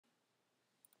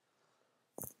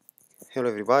Hello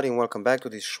everybody and welcome back to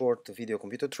this short video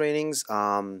computer trainings.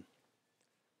 The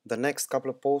next couple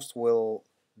of posts will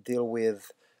deal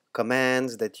with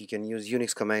commands that you can use,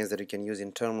 UNIX commands that you can use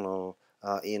in terminal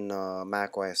in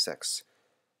Mac OS X.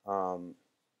 We're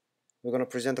going to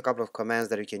present a couple of commands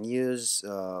that you can use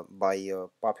by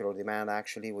popular demand.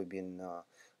 Actually, we've been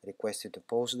requested to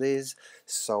post these,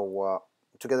 so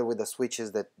together with the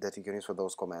switches that you can use for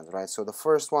those commands, right? So the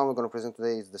first one we're going to present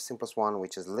today is the simplest one,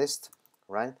 which is list,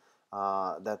 right?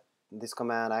 That this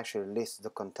command actually lists the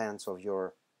contents of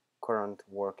your current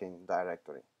working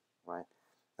directory, right?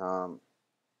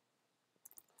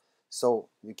 So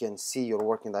you can see your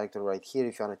working directory right here.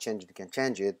 If you want to change it, you can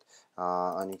change it,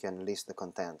 and you can list the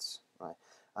contents, right?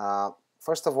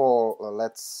 First of all,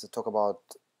 let's talk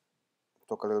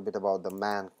a little bit about the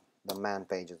man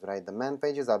pages, right? The man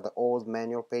pages are the old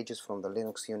manual pages from the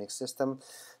Linux Unix system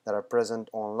that are present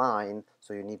online,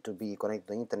 so you need to be connected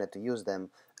to the internet to use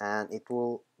them, and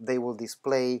they will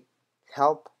display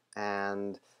help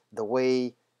and the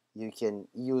way you can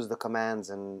use the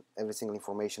commands and every single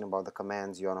information about the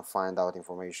commands you want to find out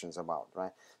information about,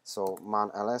 right? So man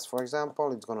ls, for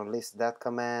example, it's going to list that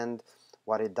command,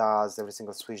 what it does, every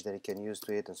single switch that it can use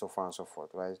to it, and so far and so forth,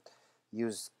 right?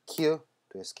 Use q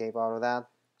to escape out of that,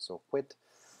 so quit,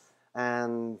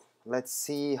 and let's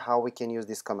see how we can use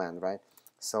this command, right?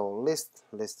 So list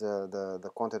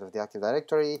the content of the active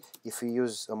directory. If you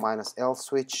use a -l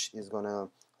switch, it's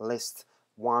gonna list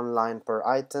one line per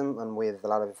item and with a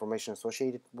lot of information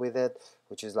associated with it,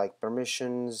 which is like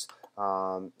permissions,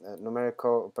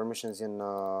 numerical permissions in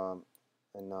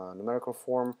numerical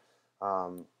form,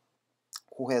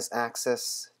 who has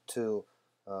access to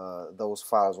those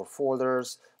files or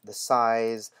folders, the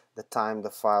size, the time the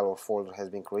file or folder has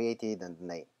been created, and the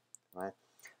name, right?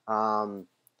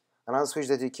 Another switch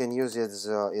that you can use is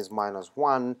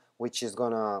 -1, which is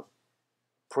gonna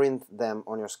print them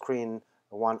on your screen,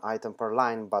 one item per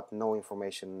line, but no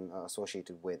information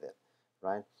associated with it,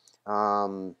 right?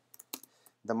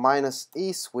 The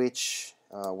 -e switch,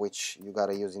 which you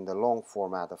gotta use in the long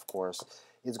format, of course,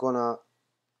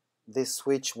 this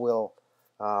switch will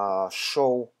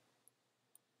show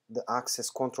the access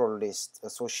control list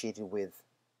associated with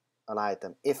an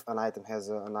item, if an item has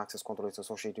an access control list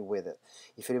associated with it.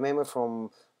 If you remember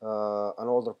from an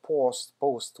older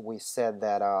post, we said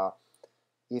that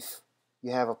if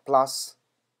you have a plus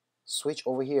switch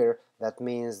over here, that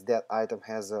means that item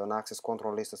has an access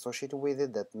control list associated with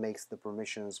it that makes the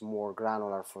permissions more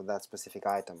granular for that specific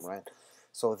item, right?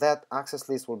 So that access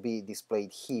list will be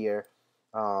displayed here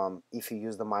if you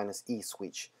use the -e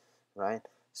switch, right?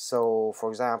 So for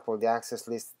example, the access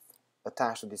list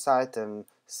attached to this item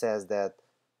says that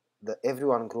the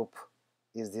everyone group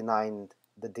is denying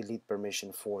the delete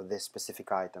permission for this specific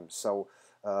item. So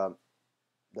the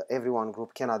everyone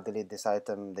group cannot delete this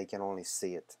item, they can only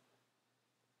see it,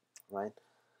 right?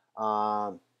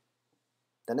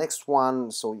 The next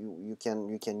one, so you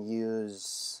can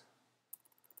use,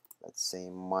 let's say,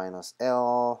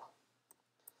 -l,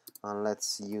 and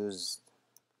let's use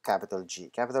capital G.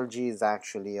 Capital G is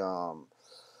actually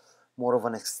more of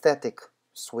an aesthetic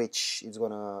switch. It's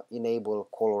gonna enable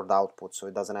colored output, so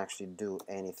it doesn't actually do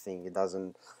anything. It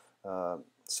doesn't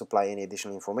supply any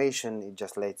additional information. It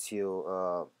just lets you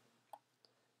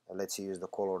use the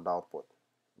colored output,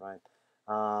 right?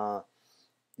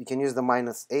 You can use the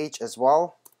 -h as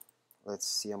well. Let's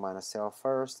see a -l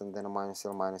first, and then a -l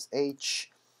 -h.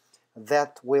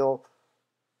 That will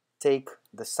take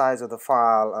the size of the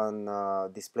file and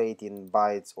display it in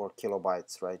bytes or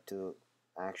kilobytes, right, to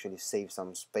actually save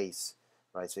some space,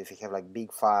 right? So if you have like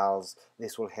big files,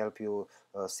 this will help you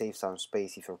save some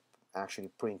space if you're actually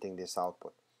printing this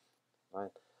output,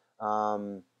 right?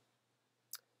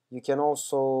 You can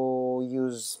also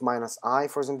use -i.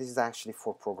 For example, this is actually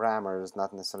for programmers,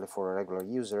 not necessarily for a regular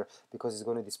user, because it's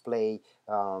going to display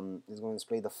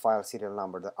the file serial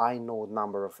number, the inode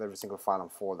number of every single file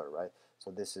and folder, right?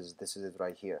 So this is it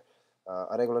right here.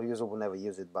 A regular user will never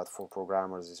use it, but for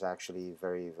programmers, it's actually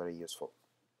very, very useful.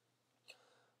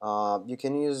 You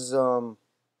can use -m,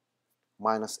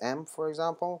 for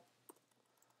example,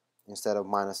 instead of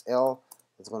 -l.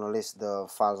 It's going to list the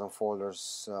files and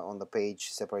folders on the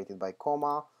page separated by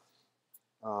comma.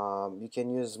 You can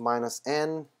use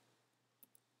 -n.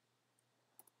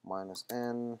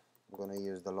 I'm going to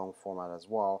use the long format as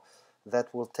well.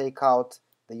 That will take out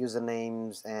the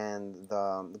usernames and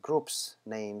the groups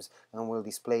names and will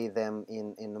display them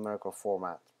in numerical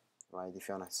format, right? If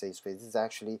you want to save space, this is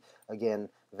actually, again,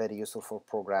 very useful for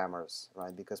programmers,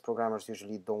 right? Because programmers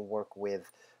usually don't work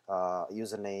with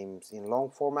usernames in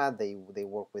long format. They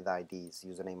work with IDs,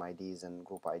 username IDs and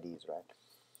group IDs, right?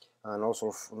 and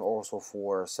also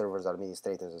for servers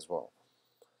administrators as well.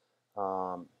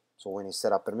 So when you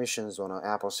set up permissions on an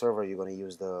Apple server, you're going to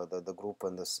use the group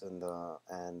and the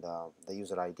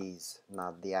user IDs,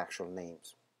 not the actual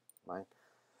names, right?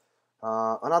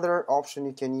 Another option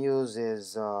you can use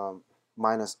is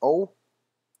 -O.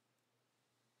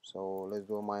 So let's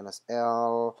do a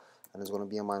 -L, and it's going to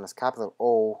be a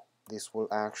 -O. This will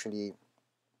actually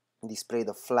display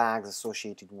the flags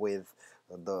associated with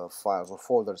the files or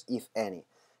folders, if any,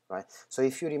 right? So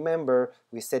if you remember,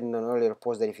 we said in an earlier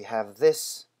post that if you have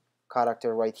this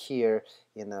character right here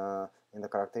in the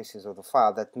characteristics of the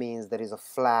file, that means there is a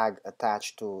flag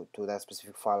attached to that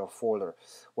specific file or folder,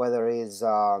 whether it's,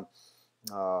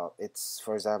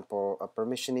 for example, a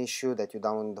permission issue that you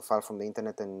download the file from the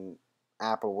internet and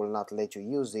Apple will not let you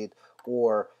use it,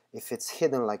 or if it's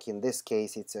hidden, like in this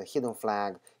case, it's a hidden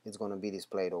flag, it's going to be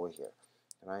displayed over here,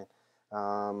 right?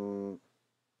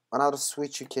 Another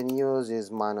switch you can use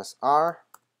is -R,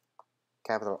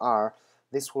 capital R.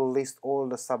 This will list all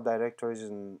the subdirectories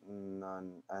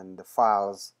and the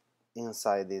files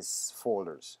inside these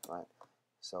folders, right?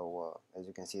 So as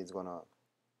you can see, it's going to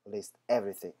list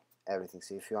everything.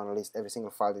 So if you want to list every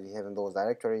single file that you have in those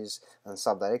directories and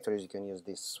subdirectories, you can use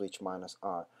this switch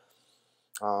 -R.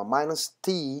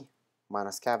 -T,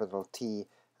 capital T,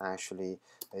 actually,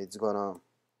 it's gonna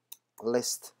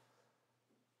list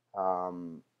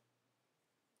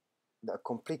the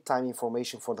complete time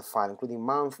information for the file, including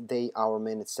month, day, hour,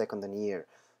 minute, second, and year.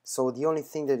 So the only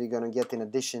thing that you're gonna get in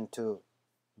addition to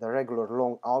the regular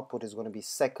long output is going to be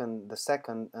the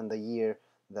second and the year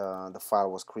the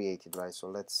file was created, right? So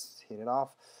let's hit it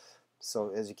off. So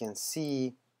as you can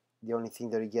see, the only thing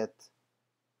that you get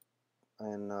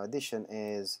in addition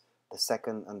is the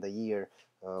second and the year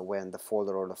when the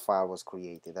folder or the file was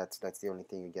created. That's the only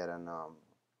thing you get in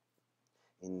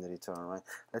return, right?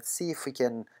 Let's see if we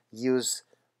can use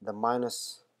the -O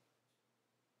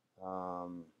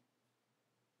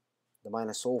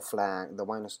flag, the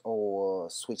 -O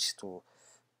switch to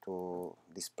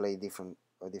display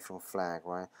a different flag,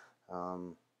 right?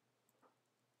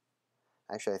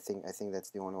 Actually, I think that's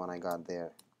the only one I got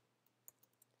there.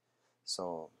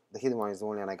 So the hidden one is the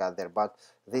only one I got there, but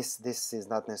this is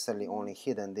not necessarily only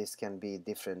hidden. This can be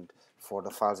different for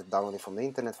the files that downloaded from the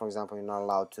internet. For example, you're not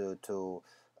allowed to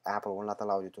Apple will not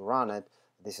allow you to run it.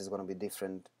 This is going to be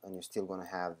different, and you're still going to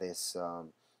have this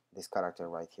this character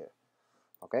right here.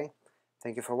 Okay,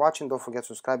 thank you for watching. Don't forget to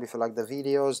subscribe if you like the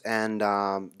videos, and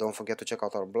don't forget to check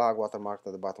out our blog watermarked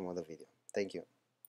at the bottom of the video. Thank you.